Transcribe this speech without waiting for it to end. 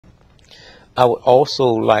I would also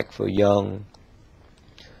like for young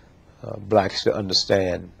blacks to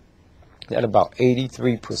understand that about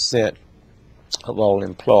 83% of all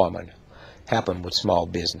employment happen with small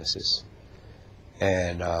businesses.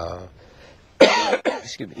 And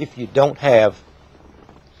excuse me, if you don't have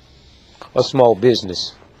a small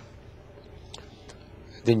business,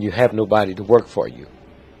 then you have nobody to work for you.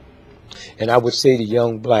 And I would say to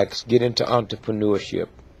young blacks, get into entrepreneurship.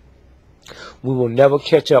 We will never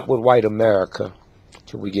catch up with white America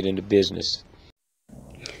till we get into business.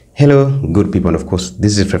 Hello, good people, and of course,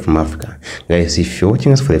 this is Fred from Africa. Guys, if you're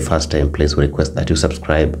watching us for the first time, please we request that you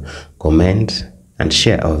subscribe, comment, and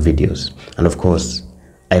share our videos. And of course,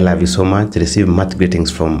 I love you so much. Receive much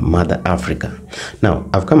greetings from Mother Africa. Now,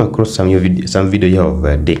 I've come across some video here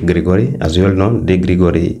of Dick Gregory. As you all know, Dick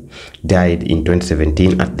Gregory died in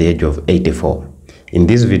 2017 at the age of 84. In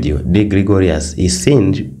this video, Dick Gregory is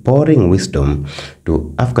seen pouring wisdom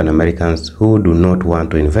to African Americans who do not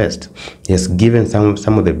want to invest. He has given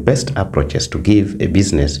some of the best approaches to give a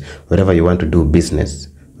business wherever you want to do business.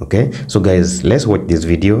 Okay, so guys, let's watch this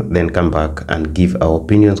video, then come back and give our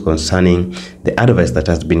opinions concerning the advice that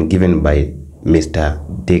has been given by Mr.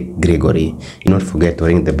 Dick Gregory. Do not forget to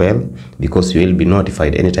ring the bell, because you will be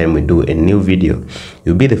notified anytime we do a new video.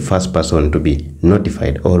 You'll be the first person to be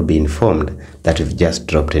notified or be informed that we've just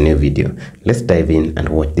dropped a new video. Let's dive in and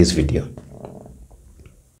watch this video.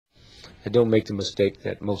 And don't make the mistake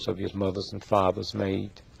that most of your mothers and fathers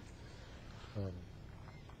made.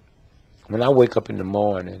 When I wake up in the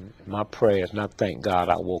morning, my prayers, and I thank God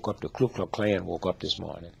I woke up, the Ku Klux Klan woke up this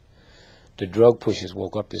morning. The drug pushers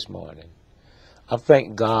woke up this morning. I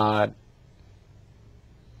thank God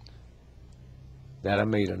that I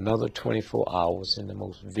made another 24 hours in the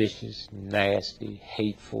most vicious, nasty,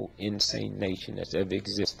 hateful, insane nation that's ever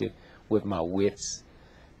existed, with my wits,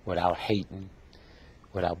 without hating,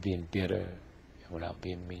 without being bitter, and without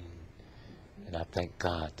being mean. And I thank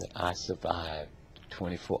God that I survived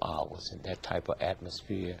 24 hours in that type of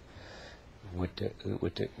atmosphere, with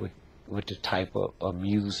the type of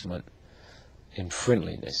amusement and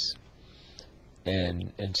friendliness.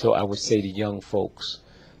 And so I would say to young folks,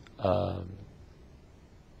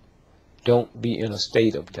 don't be in a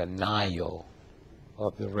state of denial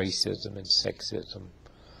of the racism and sexism,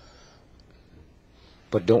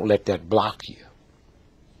 but don't let that block you.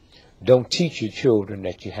 Don't teach your children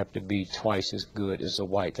that you have to be twice as good as a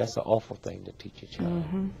white. That's an awful thing to teach your child.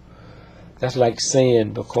 Mm-hmm. That's like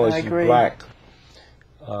saying because you're black,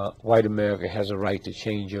 white America has a right to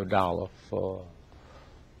change your dollar for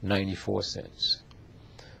 94 cents.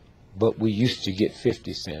 But we used to get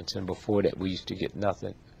 50 cents, and before that we used to get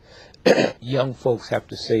nothing. Young folks have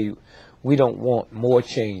to say, we don't want more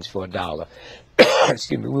change for $1.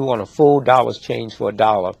 Excuse me, we want a full dollar's change for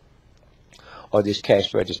 $1, or this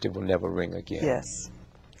cash register will never ring again. Yes.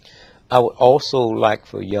 I would also like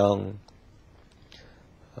for young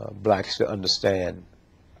blacks to understand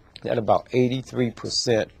that about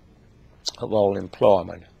 83% of all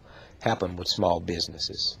employment happen with small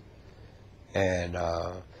businesses. And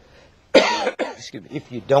excuse me,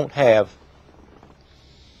 if you don't have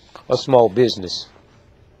a small business,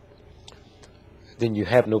 then you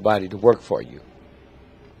have nobody to work for you.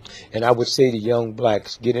 And I would say to young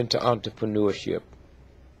blacks, get into entrepreneurship.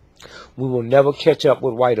 We will never catch up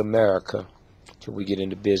with white America till we get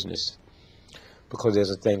into business, because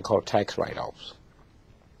there's a thing called tax write-offs.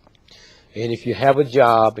 And if you have a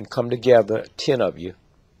job and come together, 10 of you,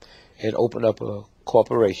 and open up a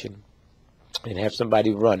corporation and have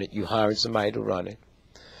somebody run it, you hiring somebody to run it,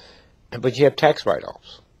 but you have tax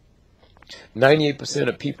write-offs. 98%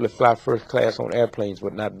 of people that fly first class on airplanes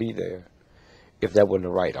would not be there if that wasn't a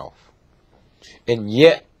write-off. And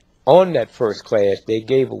yet, on that first class, they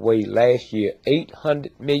gave away last year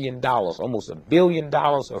 $800 million, almost $1 billion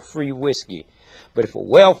of free whiskey. But if a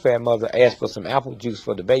welfare mother asked for some apple juice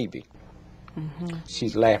for the baby,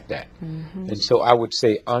 she's laughed at. And so I would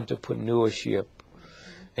say entrepreneurship,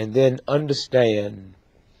 and then understand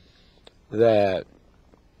that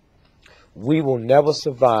we will never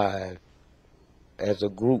survive as a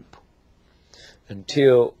group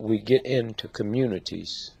until we get into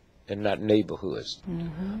communities and not neighborhoods.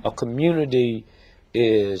 A community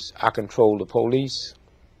is, I control the police,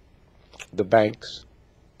 the banks,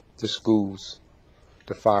 the schools,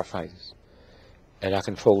 the firefighters, and I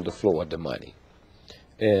control the flow of the money.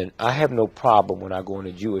 And I have no problem when I go in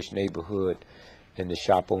a Jewish neighborhood and the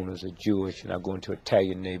shop owners are Jewish, and I go into an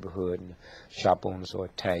Italian neighborhood and the shop owners are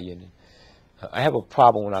Italian. I have a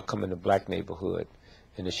problem when I come in a black neighborhood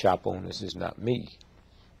and the shop owners is not me.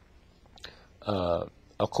 A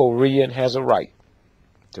Korean has a right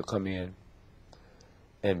to come in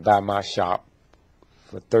and buy my shop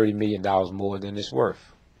for $30 million more than it's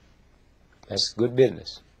worth. That's good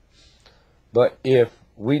business. But if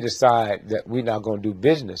we decide that we're not going to do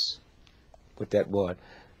business with that boy,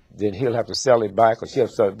 then he'll have to sell it back, or she'll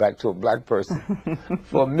sell it back to a black person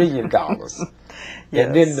for $1 million. Yes.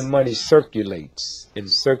 And then the money circulates,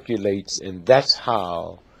 and that's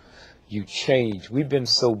how you change. We've been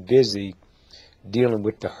so busy dealing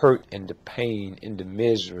with the hurt and the pain and the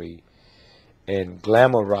misery and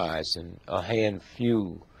glamorizing a hand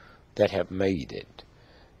few that have made it,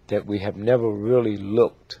 that we have never really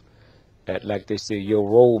looked at, like they say, your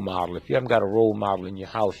role model. If you haven't got a role model in your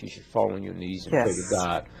house, you should fall on your knees and pray to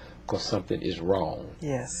God, because something is wrong.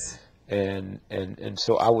 Yes. And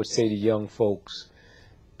so I would say to young folks,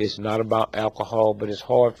 it's not about alcohol, but it's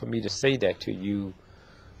hard for me to say that to you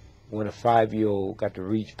when a 5-year-old got to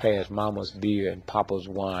reach past mama's beer and papa's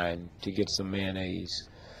wine to get some mayonnaise.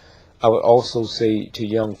 I would also say to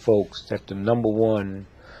young folks that the #1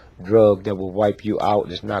 drug that will wipe you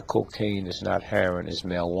out is not cocaine, it's not heroin, it's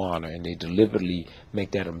marijuana, and they deliberately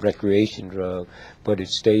make that a recreation drug, but it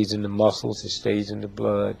stays in the muscles, it stays in the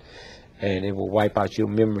blood, and it will wipe out your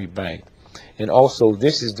memory bank. And also,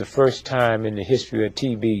 this is the first time in the history of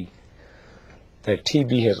TB that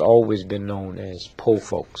TB has always been known as poor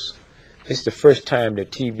folks. It's the first time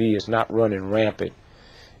that TB is not running rampant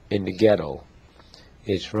in the ghetto.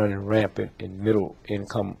 It's running rampant in middle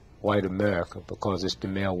income white America, because it's the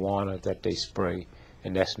marijuana that they spray,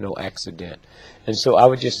 and that's no accident. And so I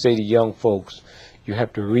would just say to young folks, you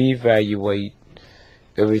have to reevaluate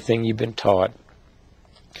everything you've been taught.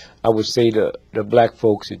 I would say to the black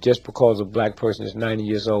folks that just because a black person is 90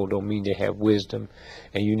 years old don't mean they have wisdom,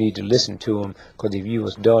 and you need to listen to them, because if you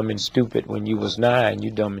was dumb and stupid when you was 9,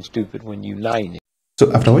 you dumb and stupid when you 90.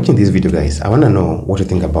 So after watching this video, guys, I want to know what you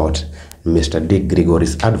think about Mr. Dick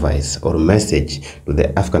Gregory's advice or message to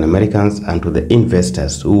the African Americans and to the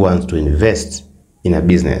investors who want to invest in a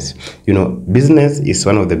business. You know, business is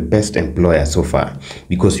one of the best employers so far,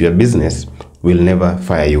 because your business will never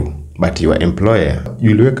fire you, but your employer,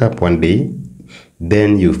 you'll wake up one day,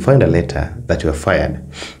 then you find a letter that you are fired.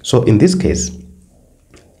 So in this case,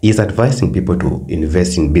 he's advising people to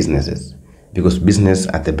invest in businesses, because business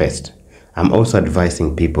are the best. I'm also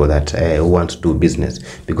advising people that who want to do business,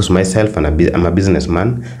 because myself, I'm a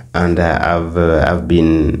businessman, and I've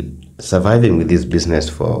been surviving with this business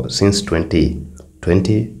since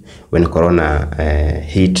 2020, when Corona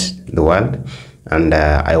hit the world, and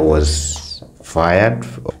I was fired,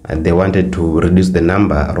 and they wanted to reduce the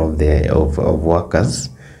number of workers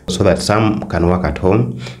so that some can work at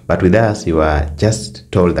home. But with us, you are just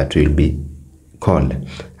told that you will be called.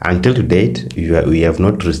 Until to date, we have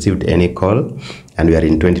not received any call, and we are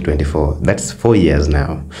in 2024. That's 4 years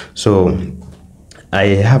now. So I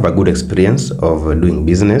have a good experience of doing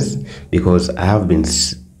business, because I have been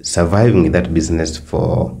surviving in that business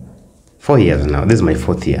for 4 years now. This is my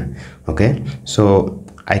 4th year. Okay, so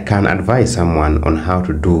I can advise someone on how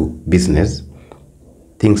to do business,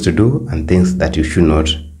 things to do and things that you should not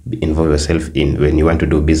involve yourself in when you want to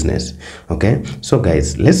do business. Okay, so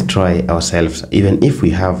guys, let's try ourselves. Even if we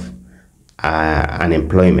have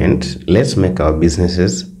unemployment, let's make our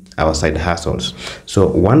businesses our side hustles. So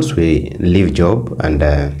once we leave job and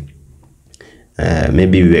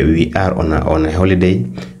maybe we are on a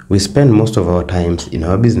holiday, we spend most of our times in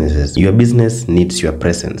our businesses. Your business needs your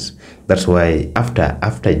presence. That's why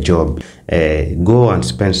after job, go and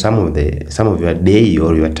spend some of your day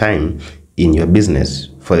or your time in your business,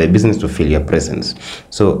 for the business to feel your presence.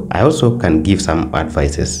 So I also can give some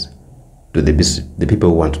advices to the people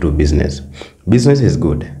who want to do business. Business is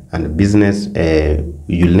good, and business,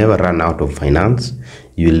 you'll never run out of finance.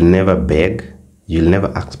 You'll never beg. You'll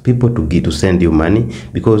never ask people to send you money,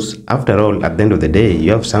 because after all, at the end of the day,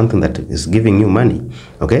 you have something that is giving you money.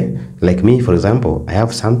 Okay, like me, for example, I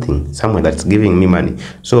have something somewhere that's giving me money,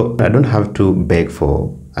 so I don't have to beg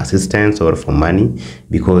for assistance or for money,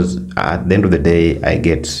 because at the end of the day, I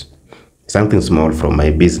get something small from my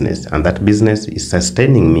business, and that business is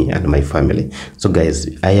sustaining me and my family. So guys,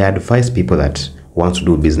 I advise people that want to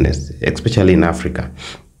do business, especially in Africa.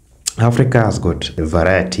 Africa has got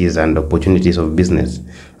varieties and opportunities of business.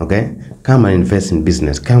 Okay, come and invest in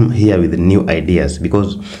business. Come here with new ideas,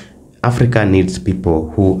 because Africa needs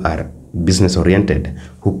people who are business oriented,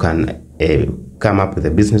 who can come up with the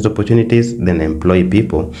business opportunities, then employ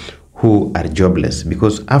people who are jobless.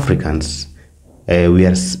 Because Africans, we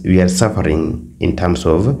are suffering in terms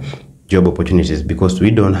of job opportunities, because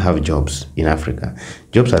we don't have jobs in Africa.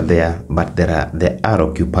 Jobs are there, but they are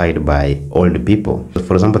occupied by old people.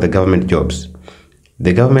 For example, the government jobs,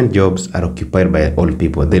 The government jobs are occupied by old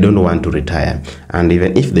people. They don't want to retire. And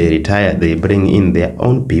even if they retire, they bring in their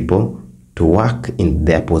own people to work in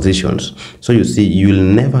their positions. So you see, you will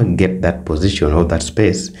never get that position or that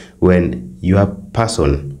space when your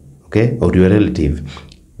person, okay, or your relative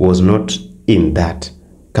was not in that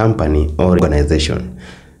company or organization.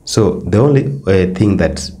 So the only thing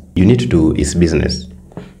that you need to do is business.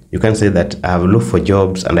 You can say that I have looked for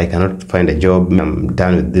jobs and I cannot find a job. I'm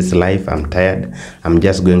done with this life. I'm tired. I'm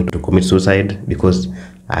just going to commit suicide because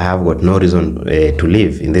I have got no reason to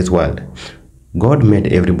live in this world. God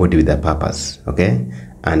made everybody with a purpose, okay?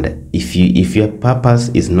 And if your purpose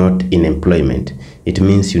is not in employment, it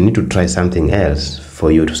means you need to try something else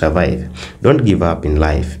for you to survive. Don't give up in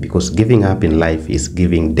life, because giving up in life is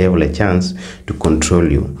giving devil a chance to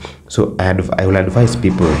control you. So I will advise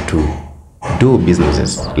people to do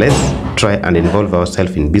businesses. Let's try and involve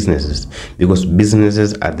ourselves in businesses, because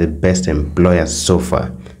businesses are the best employers so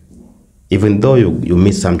far. Even though you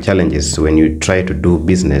meet some challenges when you try to do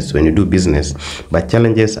business, but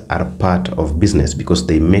challenges are part of business because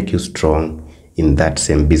they make you strong in that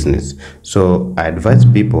same business. So I advise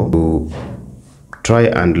people to try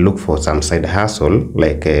and look for some side hustle,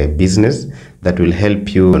 like a business that will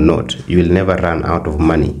help you or not. You will never run out of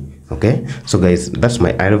money. Okay, so guys, that's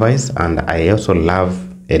my advice. And I also love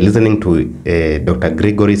listening to Dr.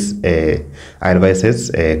 Gregory's advices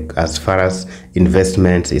as far as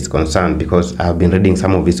investments is concerned, because I've been reading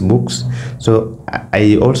some of his books. So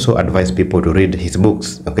I also advise people to read his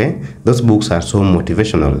books. Okay, those books are so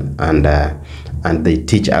motivational, and they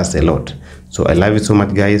teach us a lot. So I love you so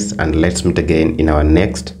much, guys, and let's meet again in our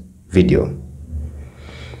next video.